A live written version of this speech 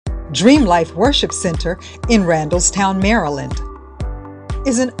DreamLife Worship Center in Randallstown, Maryland,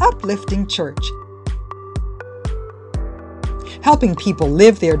 is an uplifting church, helping people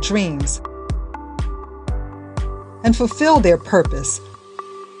live their dreams and fulfill their purpose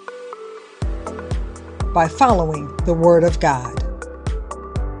by following the Word of God.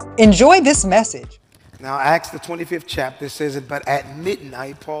 Enjoy this message. Now, Acts, the 25th chapter says it, but at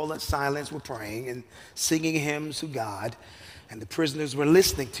midnight, Paul and Silas were praying and singing hymns to God, and the prisoners were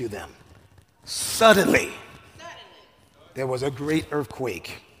listening to them. Suddenly, there was a great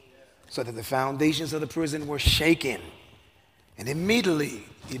earthquake, so that the foundations of the prison were shaken. And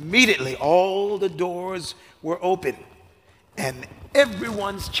immediately, all the doors were open, and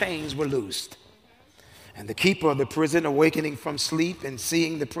everyone's chains were loosed. And the keeper of the prison, awakening from sleep and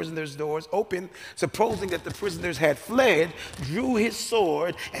seeing the prisoners' doors open, supposing that the prisoners had fled, drew his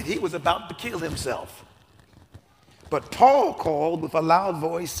sword, and he was about to kill himself. But Paul called with a loud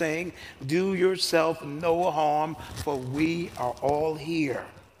voice, saying, "Do yourself no harm, for we are all here."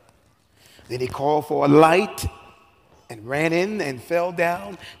 Then he called for a light and ran in and fell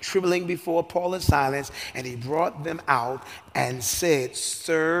down, trembling before Paul and Silas. And he brought them out and said,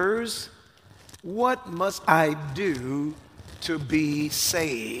 "Sirs, what must I do to be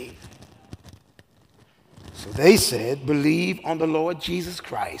saved?" So they said, "Believe on the Lord Jesus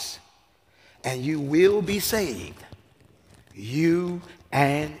Christ, and you will be saved, you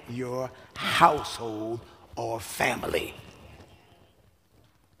and your household or family."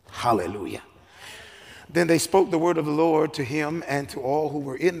 Hallelujah. Then they spoke the word of the Lord to him and to all who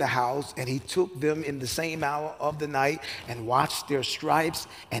were in the house, and he took them in the same hour of the night and washed their stripes,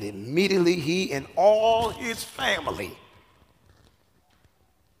 and immediately he and all his family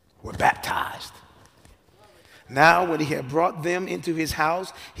were baptized. Now, when he had brought them into his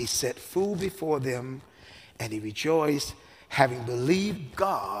house, he set food before them, and he rejoiced, having believed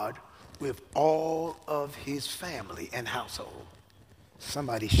God with all of his family and household.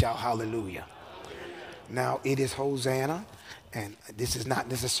 Somebody shout hallelujah. Now, it is Hosanna, and this is not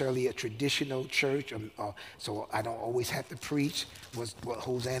necessarily a traditional church, so I don't always have to preach what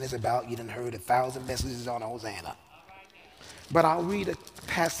Hosanna is about. You done heard 1,000 messages on Hosanna. But I'll read a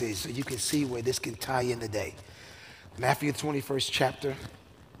passage so you can see where this can tie in today. Matthew 21st chapter.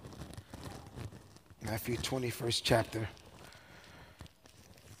 Matthew 21st chapter.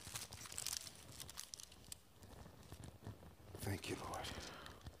 Thank you, Lord.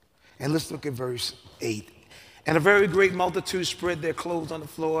 And let's look at verse 8. And a very great multitude spread their clothes on the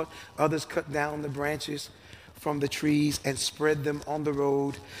floor. Others cut down the branches from the trees and spread them on the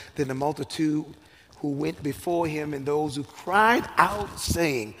road. Then the multitude who went before him and those who cried out,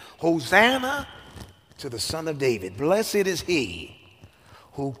 saying, "Hosanna to the Son of David. Blessed is he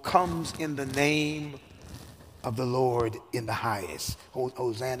who comes in the name of the Lord in the highest."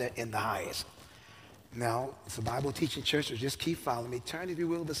 Hosanna in the highest. Now, it's a Bible teaching church, so just keep following me. Turn, if you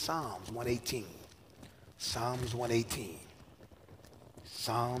will, to Psalms 118. Psalms 118.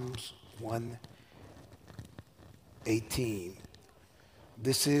 Psalms 118.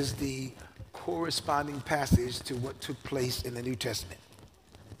 This is the corresponding passage to what took place in the New Testament.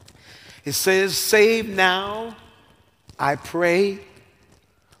 It says, "Save now, I pray,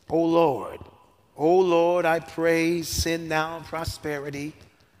 O Lord. O Lord, I pray, send now prosperity.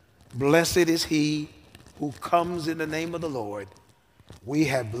 Blessed is he who comes in the name of the Lord. We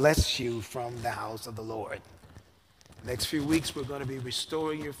have blessed you from the house of the Lord." Next few weeks, we're going to be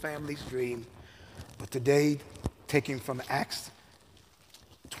restoring your family's dream. But today, taking from Acts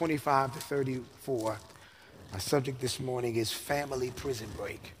 25 to 34, my subject this morning is family prison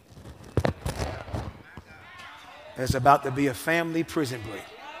break. There's about to be a family prison break.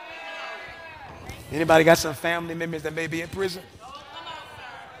 Anybody got some family members that may be in prison?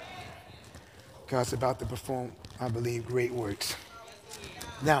 God's about to perform, I believe, great works.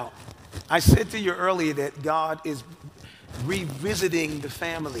 Now, I said to you earlier that God is revisiting the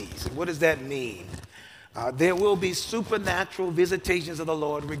families. What does that mean? There will be supernatural visitations of the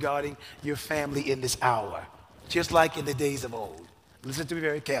Lord regarding your family in this hour, just like in the days of old. Listen to me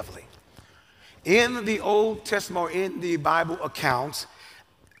very carefully. In the Old Testament, or in the Bible accounts,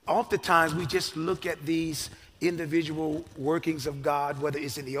 oftentimes we just look at these individual workings of God, whether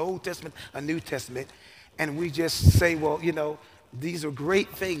it's in the Old Testament or New Testament, and we just say, well, you know, these are great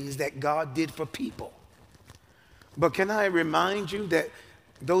things that God did for people. But can I remind you that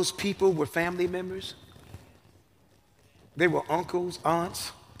those people were family members? They were uncles,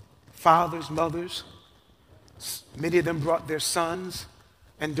 aunts, fathers, mothers. Many of them brought their sons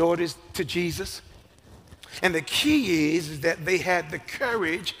and daughters to Jesus. And the key is that they had the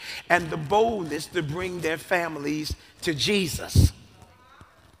courage and the boldness to bring their families to Jesus.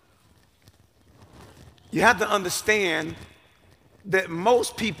 You have to understand that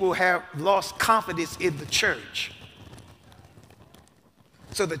most people have lost confidence in the church.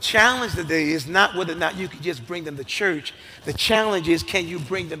 So the challenge today is not whether or not you can just bring them to church. The challenge is, can you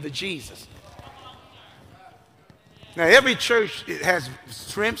bring them to Jesus? Now, every church has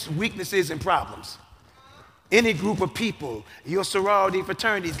strengths, weaknesses, and problems. Any group of people, your sorority,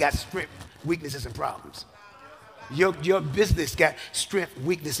 fraternity's got strengths, weaknesses, and problems. Your business got strengths,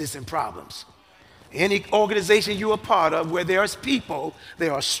 weaknesses, and problems. Any organization you're a part of where there's people,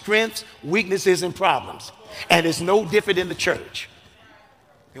 there are strengths, weaknesses, and problems. And it's no different in the church.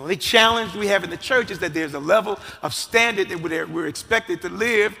 The only challenge we have in the church is that there's a level of standard that we're expected to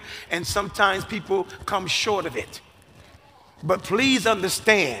live, and sometimes people come short of it. But please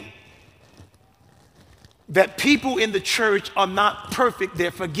understand that people in the church are not perfect,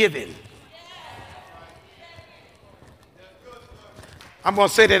 they're forgiven. I'm going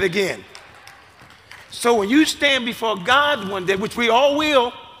to say that again. So when you stand before God one day, which we all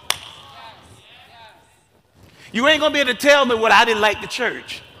will, you ain't going to be able to tell me what I didn't like the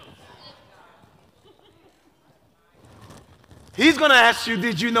church. He's going to ask you,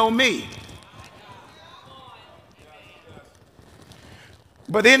 did you know me?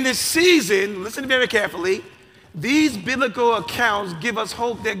 But in this season, listen very carefully, these biblical accounts give us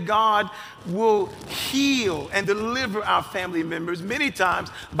hope that God will heal and deliver our family members many times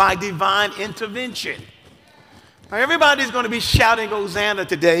by divine intervention. Now, everybody's going to be shouting Hosanna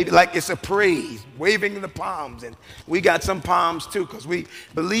today like it's a praise, waving the palms. And we got some palms too because we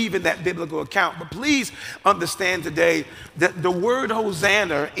believe in that biblical account. But please understand today that the word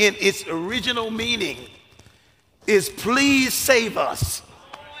Hosanna in its original meaning is please save us.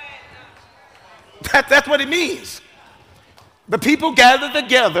 That's what it means. The people gathered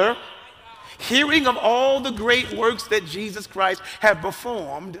together, hearing of all the great works that Jesus Christ had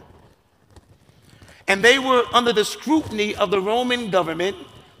performed, and they were under the scrutiny of the Roman government,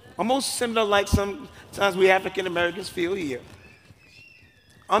 almost similar like sometimes we African Americans feel here.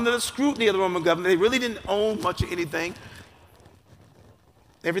 Under the scrutiny of the Roman government, they really didn't own much of anything.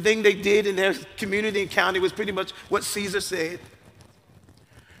 Everything they did in their community and county was pretty much what Caesar said.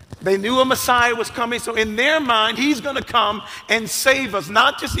 They knew a Messiah was coming, so in their mind, he's going to come and save us,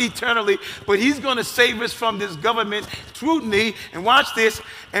 not just eternally, but he's going to save us from this government scrutiny, and watch this,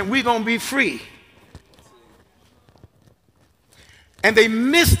 and we're going to be free. And they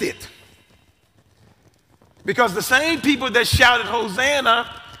missed it because the same people that shouted Hosanna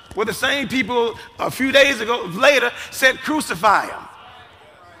were the same people a few days ago, later, said crucify him.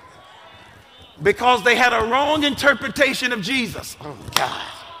 Because they had a wrong interpretation of Jesus. Oh, God.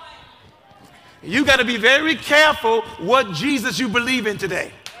 You got to be very careful what Jesus you believe in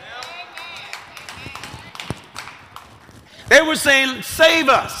today. They were saying, save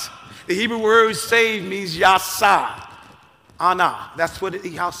us. The Hebrew word save means yasa, ana. That's what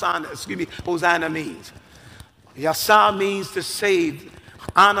Hosanna means. Yasa means to save.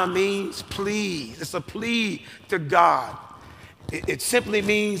 Ana means please. It's a plea to God. It simply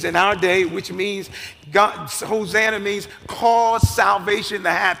means in our day, which means Hosanna means cause salvation to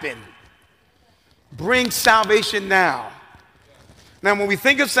happen. Bring salvation now. Now, when we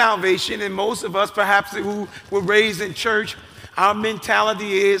think of salvation, and most of us perhaps who were raised in church, our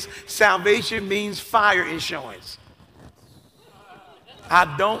mentality is salvation means fire insurance.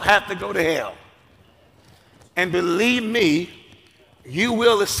 I don't have to go to hell. And believe me, you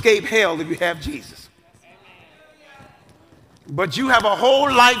will escape hell if you have Jesus. But you have a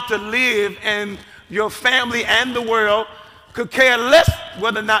whole life to live, and your family and the world could care less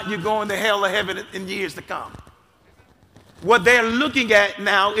whether or not you're going to hell or heaven in years to come. What they're looking at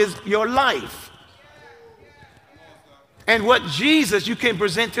now is your life and what Jesus you can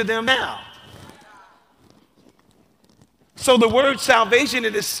present to them now. So the word salvation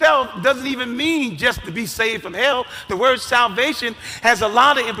in itself doesn't even mean just to be saved from hell. The word salvation has a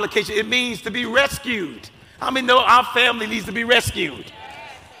lot of implications. It means to be rescued. How many know our family needs to be rescued?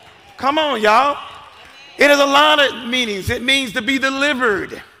 Come on, y'all. It has a lot of meanings. It means to be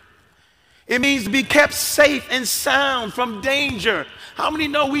delivered. It means to be kept safe and sound from danger. How many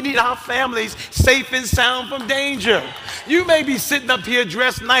know we need our families safe and sound from danger? You may be sitting up here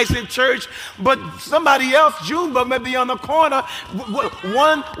dressed nice in church, but somebody else, Junebug, may be on the corner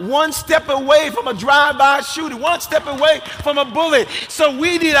one step away from a drive-by shooting, one step away from a bullet. So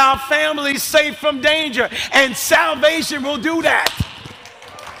we need our families safe from danger, and salvation will do that.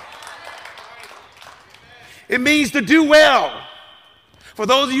 It means to do well. For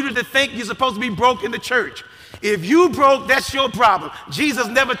those of you that think you're supposed to be broke in the church, if you broke, that's your problem. Jesus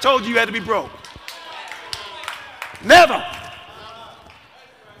never told you you had to be broke. Never.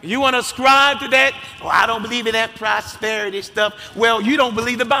 You want to ascribe to that? Oh, I don't believe in that prosperity stuff. Well, you don't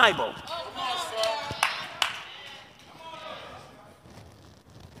believe the Bible.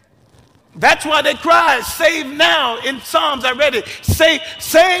 That's why they cry, save now. In Psalms, I read it.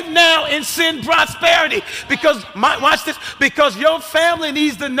 Save now and send prosperity. Because, watch this, because your family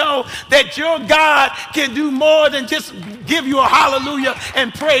needs to know that your God can do more than just give you a hallelujah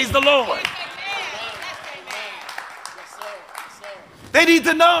and praise the Lord. They need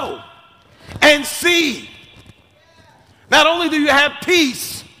to know and see. Not only do you have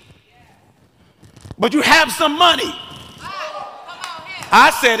peace, but you have some money.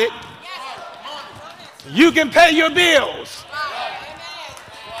 I said it. You can pay your bills.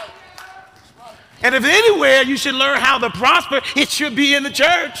 And if anywhere you should learn how to prosper, it should be in the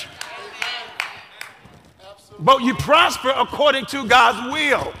church. But you prosper according to God's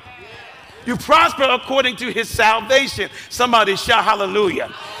will. You prosper according to his salvation. Somebody shout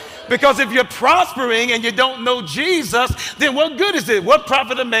hallelujah. Because if you're prospering and you don't know Jesus, then what good is it? What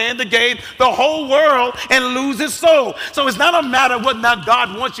profit a man to gain the whole world and lose his soul? So it's not a matter of whether or not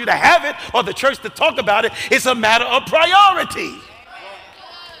God wants you to have it or the church to talk about it. It's a matter of priority.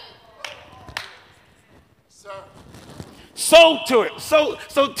 Soteria,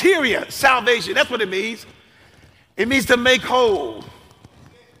 salvation, that's what it means. It means to make whole.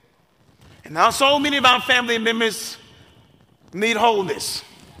 And now so many of our family members need wholeness.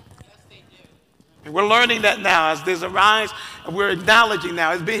 And we're learning that now as there's a rise. We're acknowledging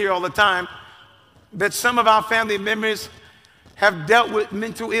now, it's been here all the time, that some of our family members have dealt with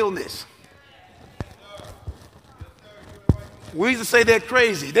mental illness. We used to say they're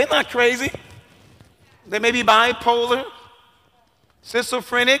crazy. They're not crazy. They may be bipolar,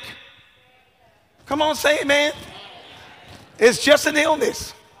 schizophrenic. Come on, say it, man. It's just an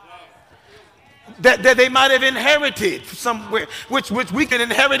illness that they might have inherited somewhere, which we can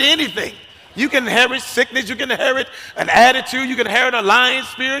inherit anything. You can inherit sickness, you can inherit an attitude, you can inherit a lying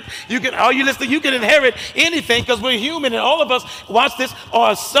spirit, you can inherit anything because we're human, and all of us, watch this,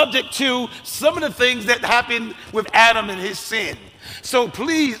 are subject to some of the things that happened with Adam and his sin. So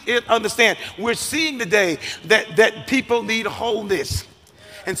please understand, we're seeing today that people need wholeness.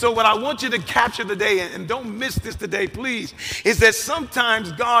 And so what I want you to capture today, and don't miss this today, please, is that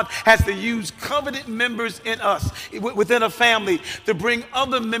sometimes God has to use covenant members in us, within a family, to bring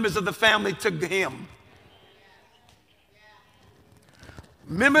other members of the family to him.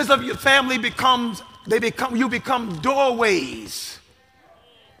 Members of your family you become doorways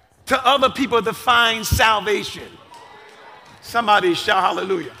to other people to find salvation. Somebody shout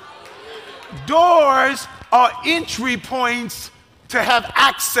hallelujah. Doors are entry points to have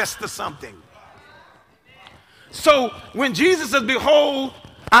access to something. So when Jesus says, behold,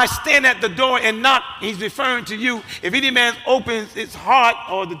 I stand at the door and knock, he's referring to you. If any man opens his heart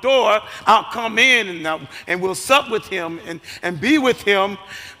or the door, I'll come in and we'll sup with him and be with him.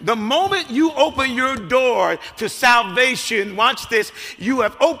 The moment you open your door to salvation, watch this, you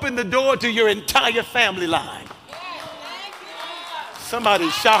have opened the door to your entire family line. Somebody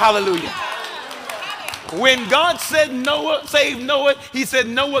shout hallelujah. When God said Noah, save Noah, he said,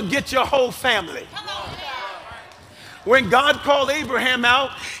 Noah, get your whole family. When God called Abraham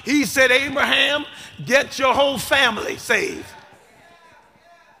out, he said, Abraham, get your whole family saved.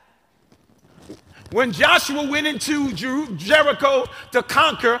 When Joshua went into Jericho to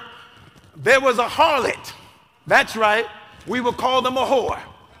conquer, there was a harlot. That's right. We would call them a whore.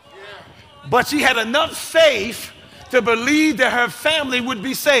 But she had enough faith to believe that her family would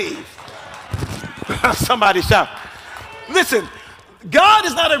be saved. Somebody shout. Listen, God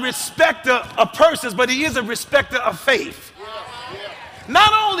is not a respecter of persons, but he is a respecter of faith.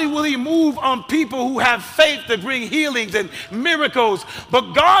 Not only will he move on people who have faith to bring healings and miracles,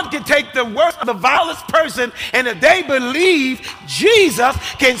 but God can take the worst of the vilest person, and if they believe, Jesus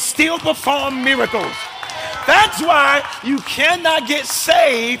can still perform miracles. That's why you cannot get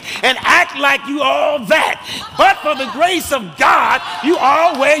saved and act like you all that. But for the grace of God, you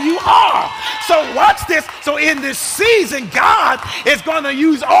are where you are. So watch this. So in this season, God is going to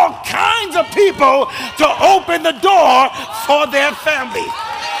use all kinds of people to open the door for their family.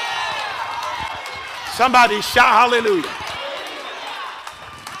 Somebody shout hallelujah.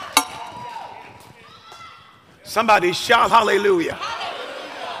 Somebody shout hallelujah.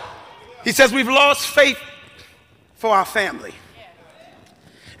 He says we've lost faith for our family.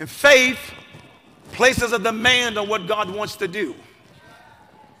 And faith places a demand on what God wants to do.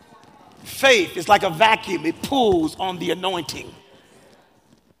 Faith is like a vacuum. It pulls on the anointing.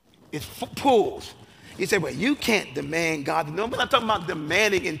 It pulls. You say, well, you can't demand God to know. We're not talking about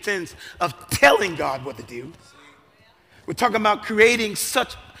demanding in terms of telling God what to do. We're talking about creating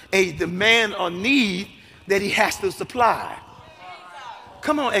such a demand or need that he has to supply.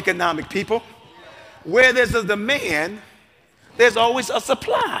 Come on, economic people. Where there's a demand, there's always a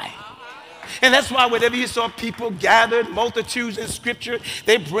supply. And that's why whenever you saw people gathered, multitudes in scripture,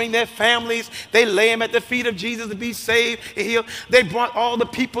 they bring their families, they lay them at the feet of Jesus to be saved and healed. They brought all the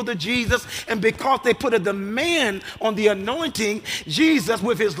people to Jesus, and because they put a demand on the anointing, Jesus,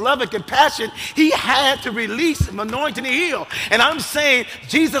 with his love and compassion, he had to release an anointing to heal. And I'm saying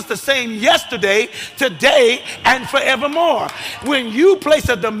Jesus the same yesterday, today, and forevermore. When you place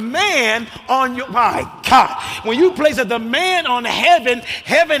a demand on your, my God, when you place a demand on heaven,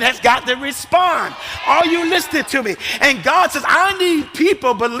 heaven has got to respond. Are you listening to me? And God says, I need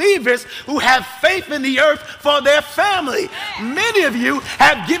people, believers, who have faith in the earth for their family. Many of you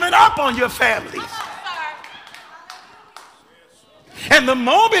have given up on your families. And the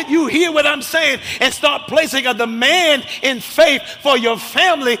moment you hear what I'm saying and start placing a demand in faith for your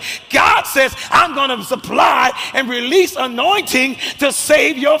family, God says, I'm going to supply and release anointing to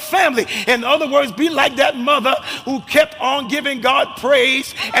save your family. In other words, be like that mother who kept on giving God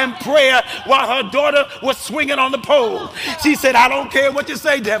praise and prayer while her daughter was swinging on the pole. She said, I don't care what you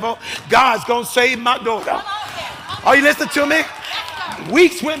say, devil. God's going to save my daughter. Are you listening to me?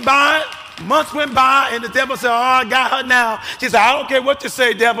 Weeks went by. Months went by, and the devil said, oh, I got her now. She said, I don't care what you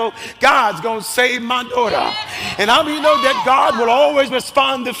say, devil. God's going to save my daughter. And I mean, you know that God will always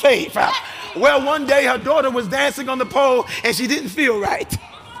respond to faith. Well, one day her daughter was dancing on the pole, and she didn't feel right.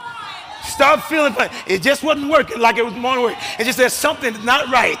 Started feeling like it just wasn't working like it was going to work. And she said, something's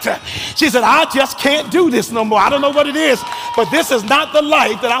not right. She said, I just can't do this no more. I don't know what it is, but this is not the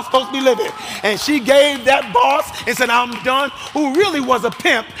life that I'm supposed to be living. And she gave that boss and said, I'm done, who really was a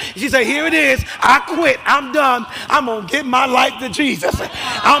pimp. She said, here it is. I quit. I'm done. I'm going to give my life to Jesus.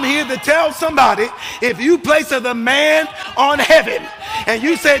 I'm here to tell somebody, if you place a demand on heaven and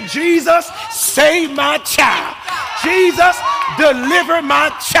you said, Jesus, save my child. Jesus, deliver my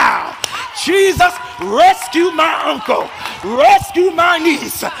child. Jesus, rescue my uncle, rescue my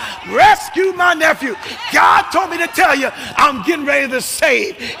niece, rescue my nephew. God told me to tell you, I'm getting ready to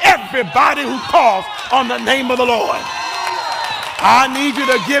save everybody who calls on the name of the Lord. I need you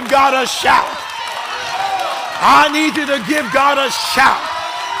to give God a shout. I need you to give God a shout.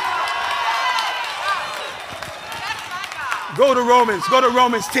 Go to Romans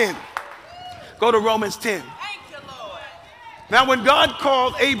 10. Go to Romans 10. Now, when God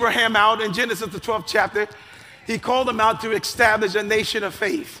called Abraham out in Genesis, the 12th chapter, he called him out to establish a nation of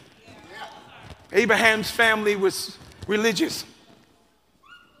faith. Abraham's family was religious.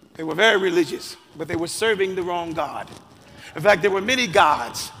 They were very religious, but they were serving the wrong God. In fact, there were many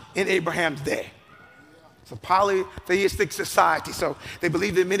gods in Abraham's day. It's a polytheistic society, so they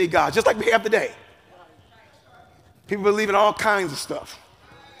believed in many gods, just like we have today. People believe in all kinds of stuff.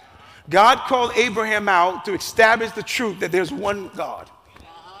 God called Abraham out to establish the truth that there's one God,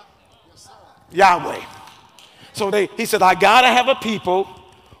 Yahweh. So he said, I got to have a people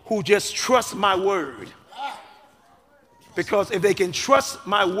who just trust my word. Because if they can trust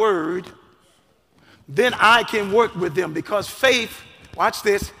my word, then I can work with them. Because faith, watch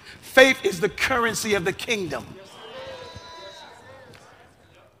this, faith is the currency of the kingdom.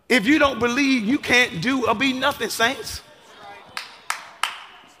 If you don't believe, you can't do or be nothing, saints.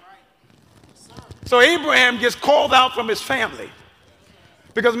 So Abraham gets called out from his family,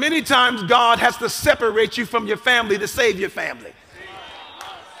 because many times God has to separate you from your family to save your family.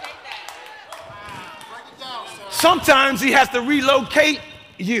 Sometimes he has to relocate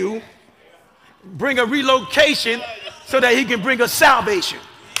you, bring a relocation so that he can bring a salvation.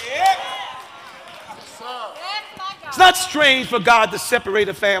 It's not strange for God to separate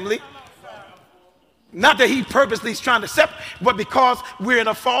a family. Not that he purposely is trying to separate, but because we're in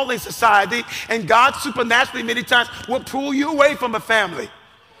a fallen society, and God supernaturally many times will pull you away from a family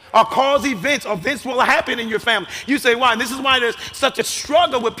or cause events will happen in your family. You say, why? And this is why there's such a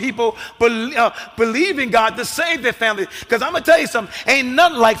struggle with people believing God to save their family. Because I'm going to tell you something, ain't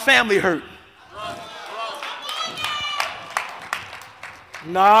nothing like family hurt.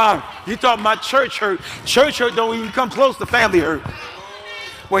 Nah, you talking about church hurt. Church hurt don't even come close to family hurt.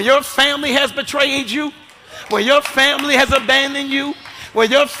 When your family has betrayed you, when your family has abandoned you,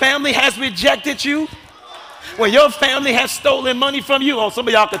 when your family has rejected you, when your family has stolen money from you, oh, some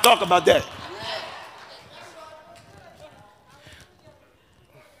of y'all can talk about that.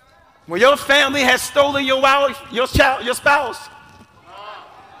 When your family has stolen your wife, your child, your spouse,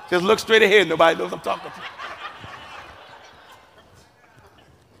 just look straight ahead. Nobody knows I'm talking about.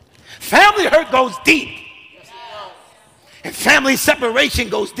 Family hurt goes deep. And family separation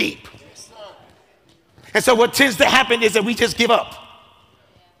goes deep. And so what tends to happen is that we just give up.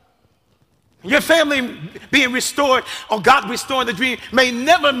 Your family being restored or God restoring the dream may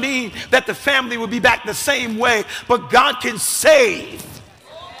never mean that the family will be back the same way, but God can save.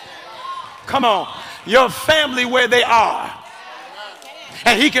 Come on, your family where they are.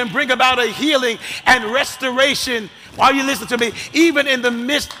 And he can bring about a healing and restoration. While you listen to me, even in the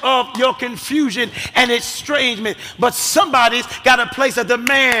midst of your confusion and estrangement, but somebody's got to place a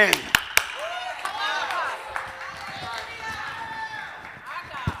demand.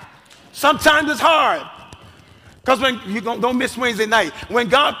 Sometimes it's hard. Because when you don't miss Wednesday night, when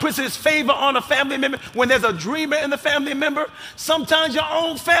God puts his favor on a family member, when there's a dreamer in the family member, sometimes your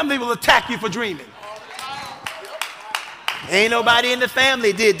own family will attack you for dreaming. Ain't nobody in the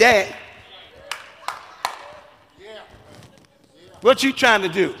family did that. What you trying to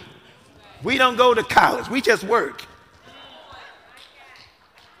do? We don't go to college. We just work.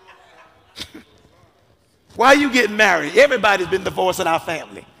 Why are you getting married? Everybody's been divorced in our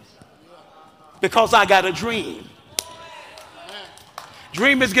family. Because I got a dream.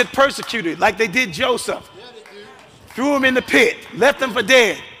 Dreamers get persecuted like they did Joseph. Threw him in the pit, left him for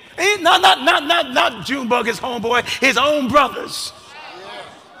dead. Not Junebug, his homeboy, his own brothers.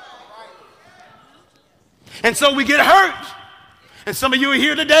 And so we get hurt. And some of you are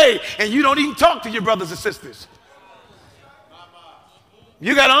here today and you don't even talk to your brothers and sisters.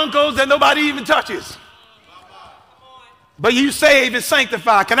 You got uncles that nobody even touches. But you save and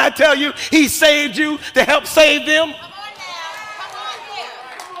sanctify. Can I tell you, he saved you to help save them?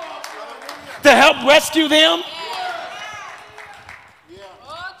 To help rescue them?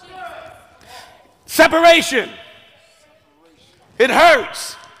 Separation. It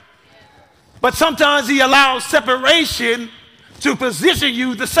hurts. But sometimes he allows separation to position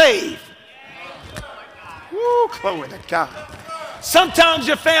you to save. Woo, glory to God. Sometimes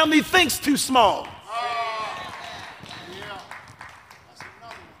your family thinks too small.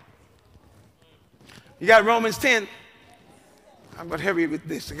 You got Romans 10. I'm going to hurry with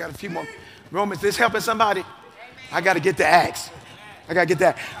this. I got a few more. Romans, this helping somebody? I got to get to Acts. I got to get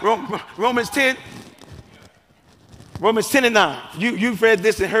that. Romans 10. Romans 10 and 9. You've read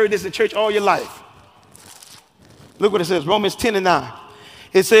this and heard this in church all your life. Look what it says. Romans 10 and 9.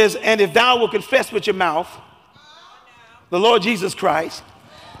 It says, and if thou wilt confess with your mouth the Lord Jesus Christ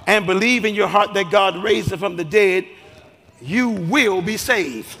and believe in your heart that God raised him from the dead, you will be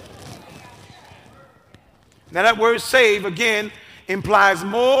saved. Now that word save, again, implies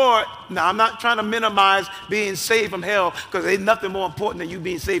more. Now, I'm not trying to minimize being saved from hell, because there's nothing more important than you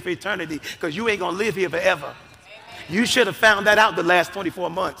being saved for eternity, because you ain't going to live here forever. You should have found that out the last 24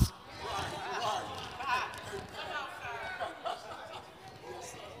 months.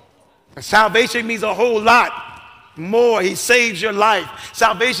 Salvation means a whole lot more. He saves your life.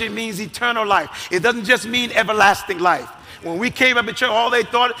 Salvation means eternal life. It doesn't just mean everlasting life. When we came up in church, all they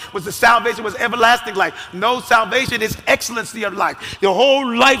thought was the salvation was everlasting life. No, salvation is excellency of life. Your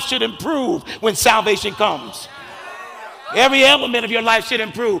whole life should improve when salvation comes. Every element of your life should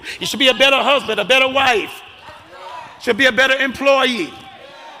improve. You should be a better husband, a better wife. Should be a better employee.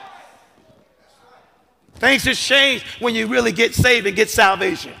 Things just change when you really get saved and get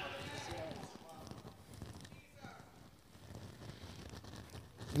salvation.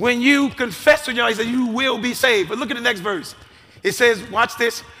 When you confess with your eyes, you will be saved. But look at the next verse. It says, watch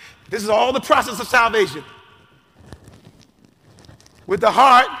this. This is all the process of salvation. With the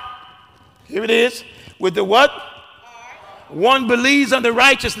heart, here it is. With the what? One believes unto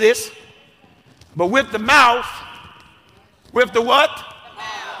righteousness. But with the mouth, with the what? The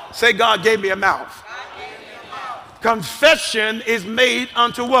mouth. Say, God gave me a mouth. God gave me a mouth. Confession is made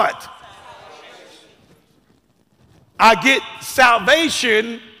unto what? I get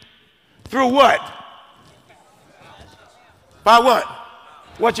salvation through what? By what?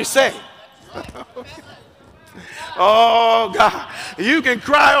 What you say. Oh, God. You can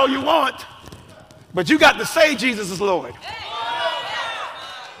cry all you want, but you got to say Jesus is Lord.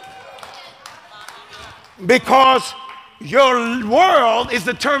 Because your world is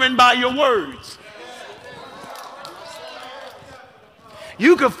determined by your words.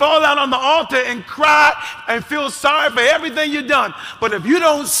 You can fall out on the altar and cry and feel sorry for everything you've done. But if you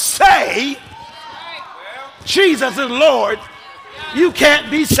don't say Jesus is Lord, you can't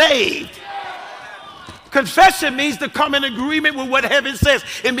be saved. Confession means to come in agreement with what heaven says.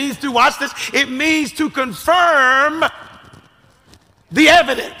 It means to, watch this, it means to confirm the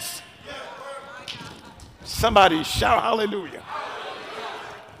evidence. Somebody shout hallelujah.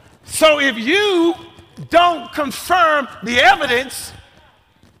 So if you don't confirm the evidence,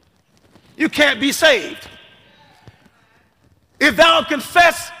 you can't be saved. If thou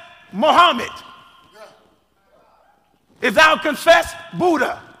confess Muhammad, if thou confess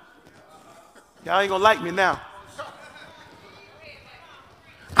Buddha, Y'all ain't gonna like me now.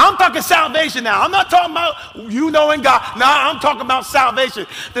 I'm talking salvation now. I'm not talking about you knowing God. No, I'm talking about salvation.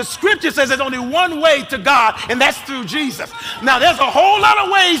 The scripture says there's only one way to God, and that's through Jesus. Now, there's a whole lot of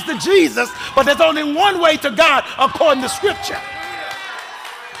ways to Jesus, but there's only one way to God according to scripture.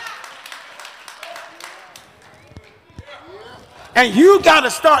 And you got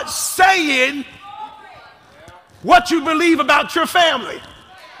to start saying what you believe about your family.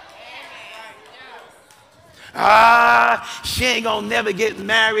 She ain't gonna never get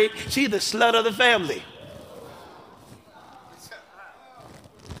married. She the slut of the family.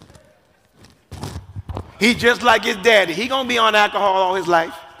 He just like his daddy. He gonna be on alcohol all his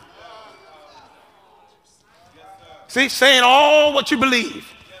life. See, saying all what you believe.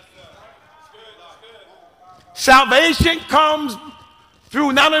 Salvation comes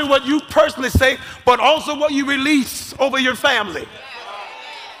through not only what you personally say, but also what you release over your family.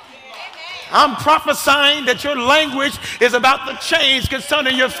 I'm prophesying that your language is about to change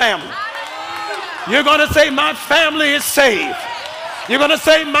concerning your family. You're going to say, my family is saved. You're going to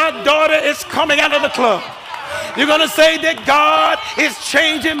say, my daughter is coming out of the club. You're going to say that God is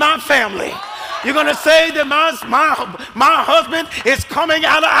changing my family. You're going to say that my husband is coming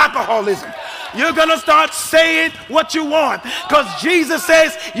out of alcoholism. You're going to start saying what you want, because Jesus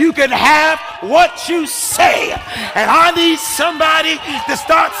says you can have what you say. And I need somebody to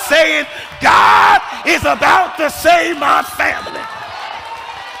start saying, God is about to save my family.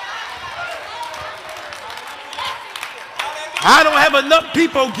 I don't have enough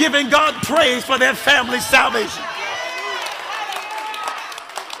people giving God praise for their family's salvation.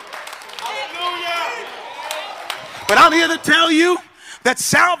 But I'm here to tell you that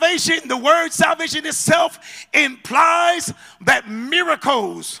salvation, the word salvation itself, implies that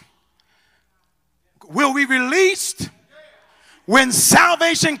miracles will be released when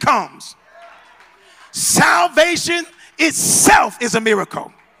salvation comes. Salvation itself is a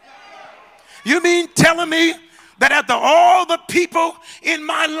miracle. You mean telling me that after all the people in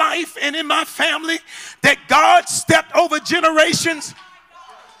my life and in my family, that God stepped over generations,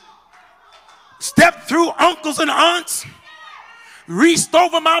 stepped through uncles and aunts, reached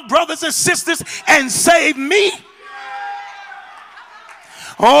over my brothers and sisters and saved me?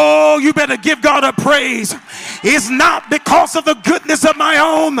 Oh, you better give God a praise. It's not because of the goodness of my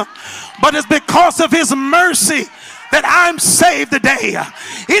own, but it's because of his mercy that I'm saved today.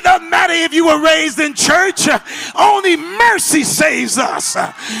 It doesn't matter if you were raised in church. Only mercy saves us.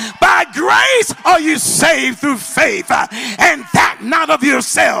 By grace are you saved through faith, and that not of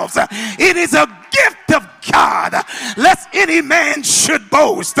yourselves. It is a gift of God, lest any man should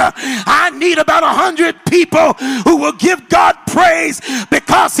boast. I need about 100 people who will give God praise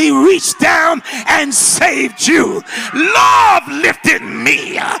because he reached down and saved you. Love lifted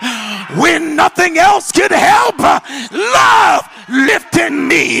me when nothing else could help. Love lifted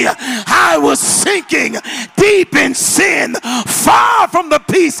me. I was sinking deep in sin, far from the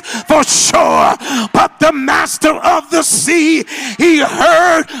peaceful shore, but the master of the sea, he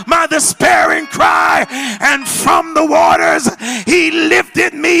heard my despairing cry, and from the waters he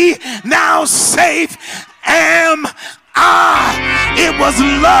lifted me. Now safe am I. It was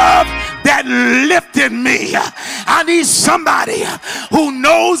love that lifted me. I need somebody who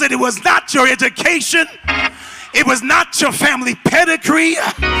knows that it was not your education, it was not your family pedigree,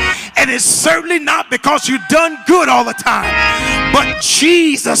 and it's certainly not because you've done good all the time, but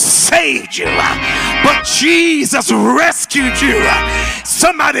Jesus saved you, but Jesus rescued you.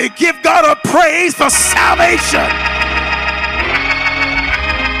 Somebody give God a praise for salvation.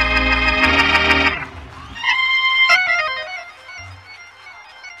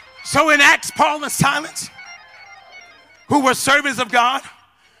 So in Acts, Paul and Silas, who were servants of God,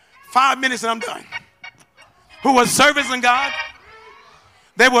 5 minutes and I'm done, who were servants of God,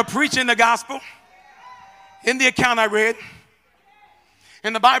 they were preaching the gospel. In the account I read,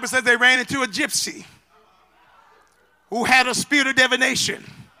 and the Bible says they ran into a gypsy who had a spirit of divination.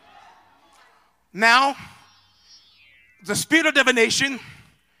 Now, the spirit of divination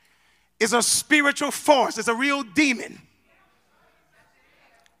is a spiritual force. It's a real demon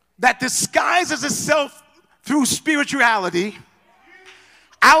that disguises itself through spirituality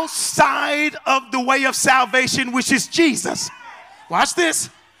outside of the way of salvation, which is Jesus. Watch this.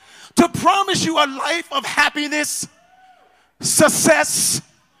 To promise you a life of happiness, success,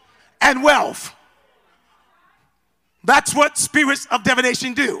 and wealth. That's what spirits of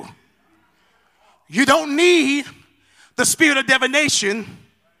divination do. You don't need the spirit of divination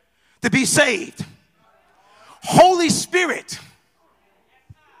to be saved. Holy Spirit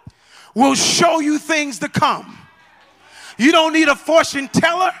will show you things to come. You don't need a fortune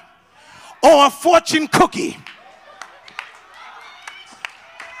teller or a fortune cookie.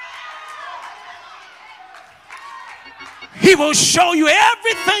 He will show you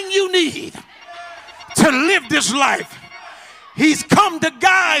everything you need to live this life. He's come to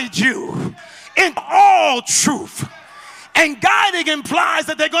guide you in all truth. And guiding implies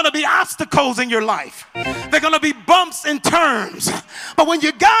that there are going to be obstacles in your life. There are going to be bumps and turns. But when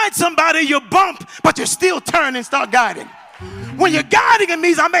you guide somebody, you bump, but you still turn and start guiding. When you're guiding, it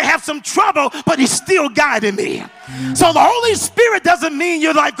means I may have some trouble, but he's still guiding me. So the Holy Spirit doesn't mean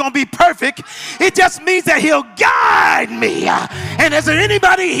your life gonna be perfect. It just means that he'll guide me. And is there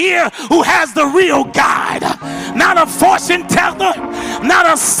anybody here who has the real guide? Not a fortune teller, not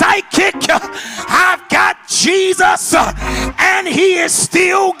a psychic. I've got Jesus, and he is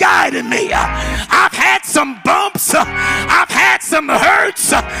still guiding me. I've had some bumps, I've had some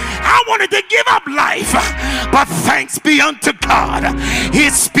hurts. I wanted to give up life, but thanks be unto God,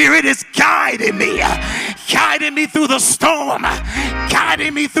 his Spirit is guiding me through the storm,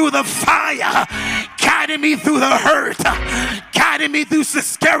 guiding me through the fire, guiding me through the hurt, guiding me through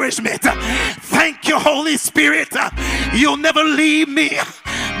discouragement. Thank you, Holy Spirit. You'll never leave me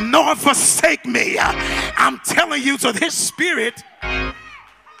nor forsake me. I'm telling you, so this Spirit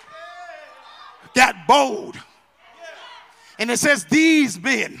got bold. And it says these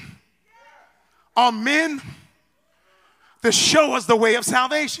men are men to show us the way of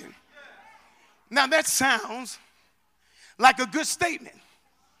salvation. Now that sounds like a good statement,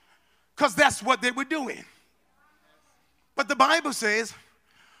 because that's what they were doing. But the Bible says,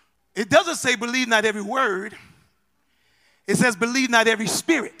 it doesn't say believe not every word. It says believe not every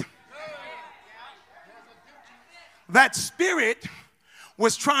spirit. That spirit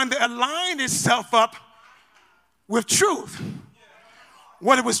was trying to align itself up with truth.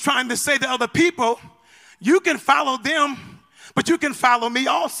 What it was trying to say to other people, you can follow them, but you can follow me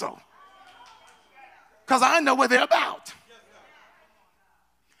also, because I know what they're about.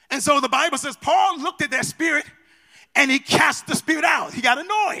 And so the Bible says Paul looked at that spirit and he cast the spirit out. He got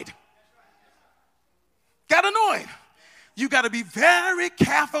annoyed. You got to be very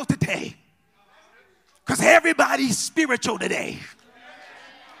careful today, because everybody's spiritual today.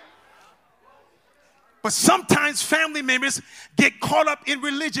 But sometimes family members get caught up in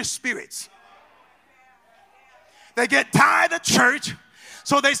religious spirits. They get tired of church,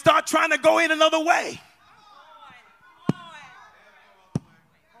 so they start trying to go in another way.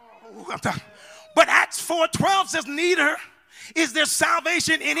 But Acts 4:12 says, neither is there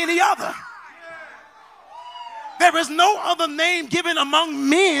salvation in any other. There is no other name given among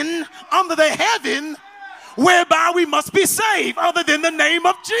men under the heaven whereby we must be saved other than the name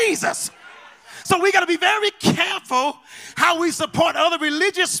of Jesus. So we got to be very careful how we support other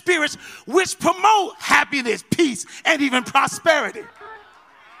religious spirits which promote happiness, peace, and even prosperity.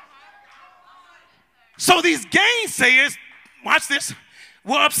 So these gainsayers, watch this,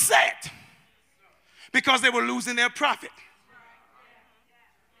 were upset because they were losing their profit.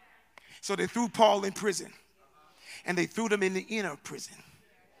 So they threw Paul in prison, and they threw them in the inner prison,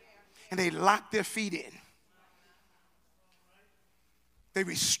 and they locked their feet in. They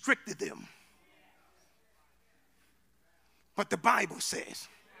restricted them. But the Bible says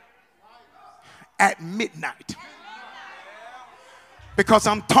at midnight, because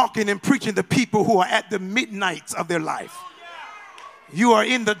I'm talking and preaching to people who are at the midnights of their life. You are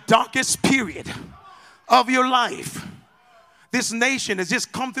in the darkest period of your life. This nation has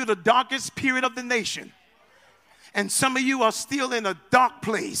just come through the darkest period of the nation. And some of you are still in a dark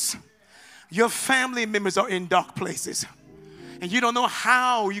place. Your family members are in dark places. And you don't know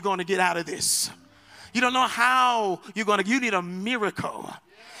how you're going to get out of this. You don't know how you need a miracle.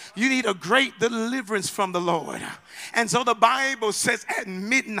 You need a great deliverance from the Lord. And so the Bible says at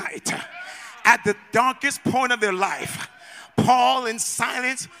midnight, at the darkest point of their life, Paul in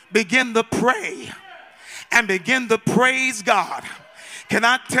silence began to pray and begin to praise God. Can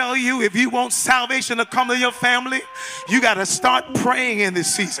I tell you, if you want salvation to come to your family, you got to start praying in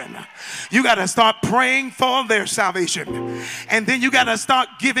this season. You got to start praying for their salvation. And then you got to start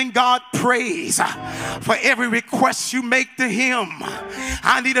giving God praise for every request you make to him.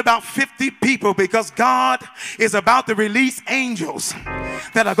 I need about 50 people, because God is about to release angels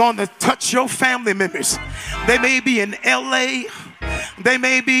that are going to touch your family members. They may be in LA. They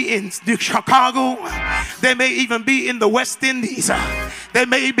may be in Chicago. They may even be in the West Indies. They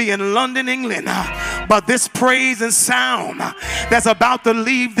may be in London, England. But this praise and sound that's about to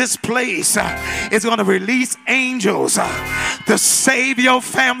leave this place is going to release angels to save your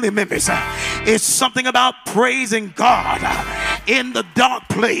family members. It's something about praising God in the dark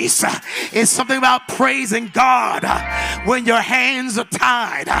place. It's something about praising God when your hands are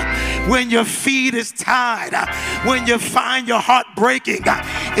tied, when your feet is tied, when you find your heart breaking.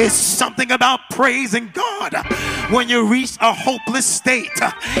 It's something about praising God when you reach a hopeless state.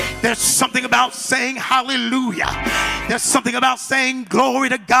 There's something about saying hallelujah. There's something about saying glory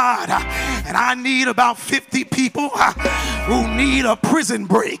to God. And I need about 50 people who need a prison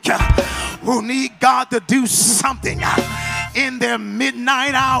break, who need God to do something in their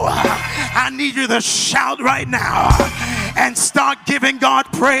midnight hour. I need you to shout right now and start giving God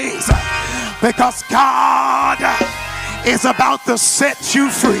praise, because God is about to set you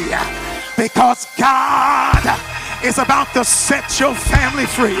free, because God is about to set your family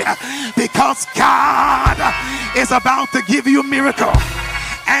free, because God is about to give you a miracle.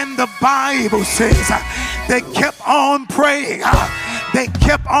 And the Bible says they kept on praying, they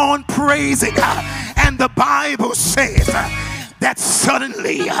kept on praising, and the Bible says that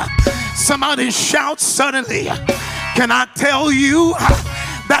suddenly, somebody shouts suddenly. Can I tell you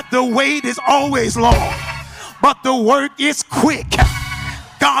that the wait is always long, but the work is quick?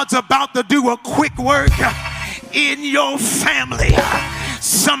 God's about to do a quick work in your family.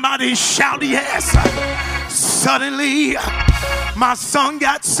 Somebody shout yes. Suddenly my son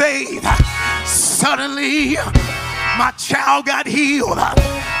got saved. Suddenly my child got healed.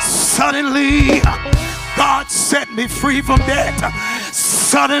 Suddenly God set me free from debt.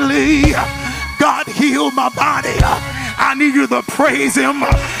 Suddenly God healed my body. I need you to praise him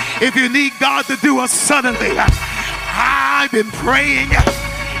if you need God to do a suddenly. I've been praying,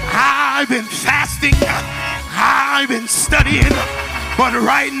 I've been fasting, I've been studying, but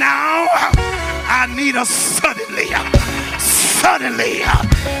right now I need a suddenly. Suddenly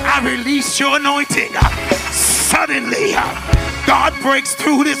I release your anointing. Suddenly God breaks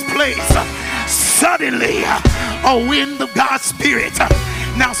through this place. Suddenly a wind of God's Spirit.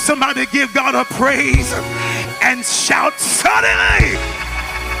 Now somebody give God a praise and shout suddenly.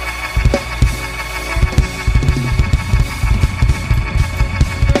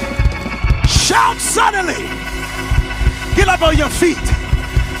 Shout suddenly. Get up on your feet.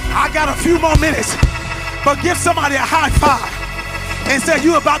 I got a few more minutes, but give somebody a high five and say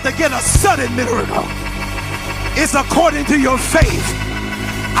you're about to get a sudden miracle. It's according to your faith.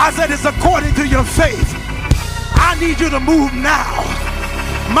 I said it's according to your faith. I need you to move now.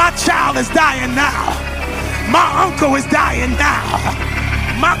 My child is dying now. My uncle is dying now.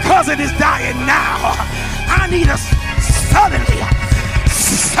 My cousin is dying now. I need a suddenly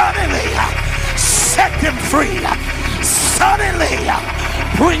set them free. Suddenly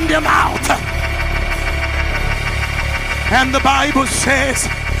bring them out. And the Bible says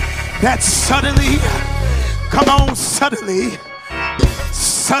that suddenly, come on, suddenly,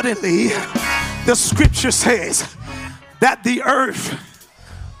 the scripture says that the earth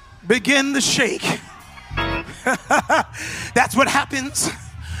began to shake. That's what happens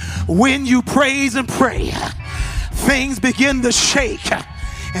when you praise and pray. Things begin to shake.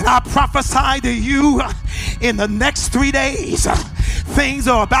 And I prophesy to you in the next 3 days, things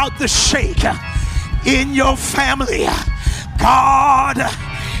are about to shake in your family. God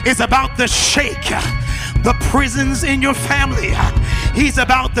is about to shake the prisons in your family. He's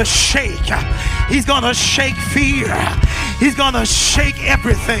about to shake. He's gonna shake fear. He's gonna shake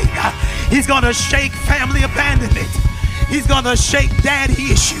everything. He's gonna shake family abandonment. He's gonna shake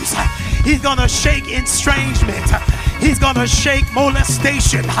daddy issues. He's gonna shake estrangement. He's gonna shake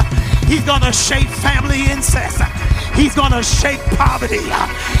molestation. He's gonna shake family incest. He's gonna shake poverty.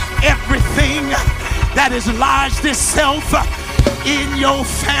 Everything that has lodged itself in your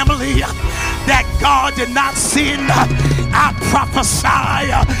family that God did not send, I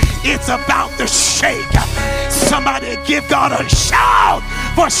prophesy it's about to shake. Somebody give God a shout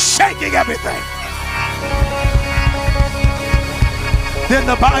for shaking everything. Then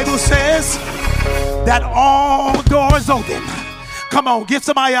the Bible says that all doors open. Come on, give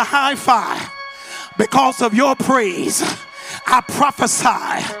somebody a high five. Because of your praise, I prophesy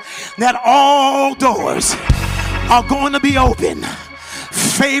that all doors are going to be open.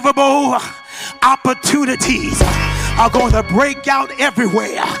 Favorable opportunities are going to break out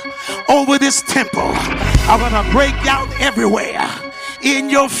everywhere over this temple. Are going to break out everywhere in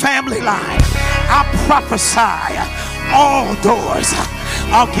your family line. I prophesy all doors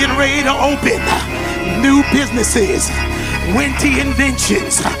are getting ready to open. New businesses, witty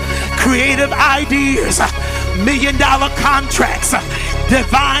inventions, creative ideas, $1 million contracts,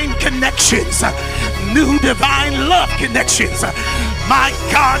 divine connections, new divine love connections. My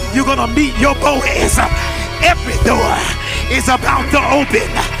God, you're gonna meet your Boaz. Every door is about to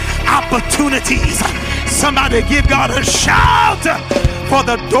open. Opportunities. Somebody give God a shout for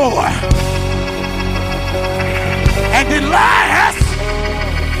the door. And at last,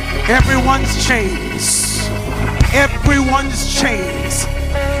 everyone's chains. Everyone's chains.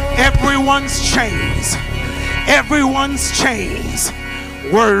 Everyone's chains. Everyone's chains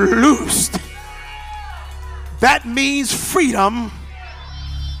were loosed. That means freedom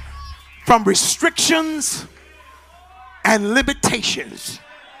from restrictions and limitations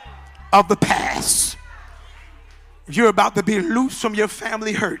of the past. You're about to be loose from your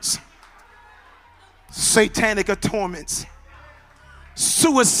family hurts, satanic torments,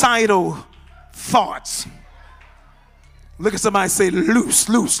 suicidal thoughts. Look at somebody, say loose,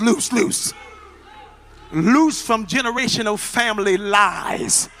 loose, loose, loose. Loose from generational family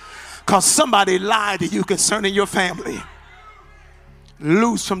lies, because somebody lied to you concerning your family.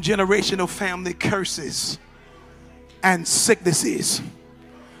 Loose from generational family curses and sicknesses.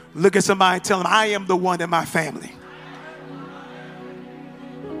 Look at somebody and tell them, I am the one in my family.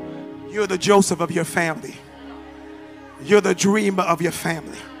 You're the Joseph of your family. You're the dreamer of your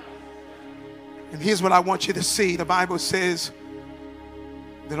family. And here's what I want you to see. The Bible says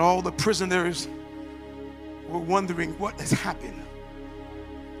that all the prisoners were wondering what has happened.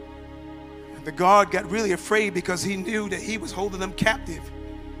 And the guard got really afraid because he knew that he was holding them captive.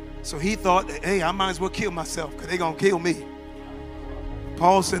 So he thought, hey, I might as well kill myself because they're going to kill me.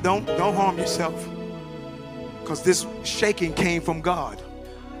 Paul said, don't harm yourself, because this shaking came from God.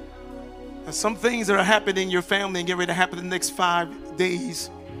 And some things that are happening in your family and get ready to happen in the next 5 days,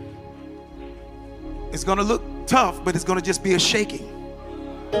 it's going to look tough, but it's going to just be a shaking.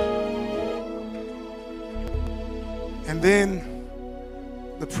 And then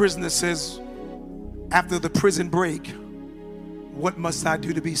the prisoner says, after the prison break, what must I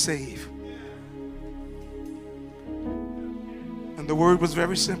do to be saved? And the word was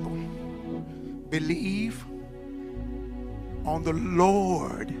very simple. Believe on the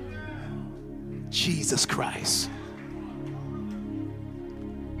Lord Jesus Christ,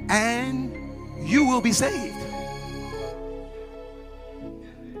 and you will be saved.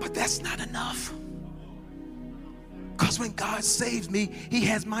 But that's not enough. Because when God saves me, he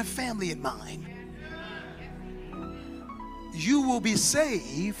has my family in mind. You will be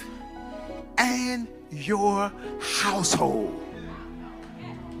saved and your household.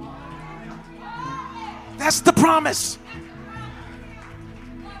 That's the promise.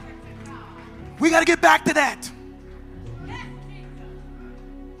 We got to get back to that.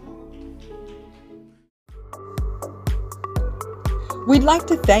 We'd like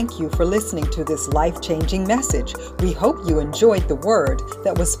to thank you for listening to this life-changing message. We hope you enjoyed the word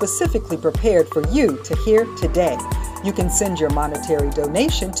that was specifically prepared for you to hear today. You can send your monetary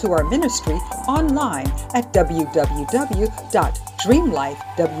donation to our ministry online at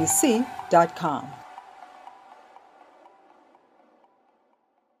www.dreamlifewc.com.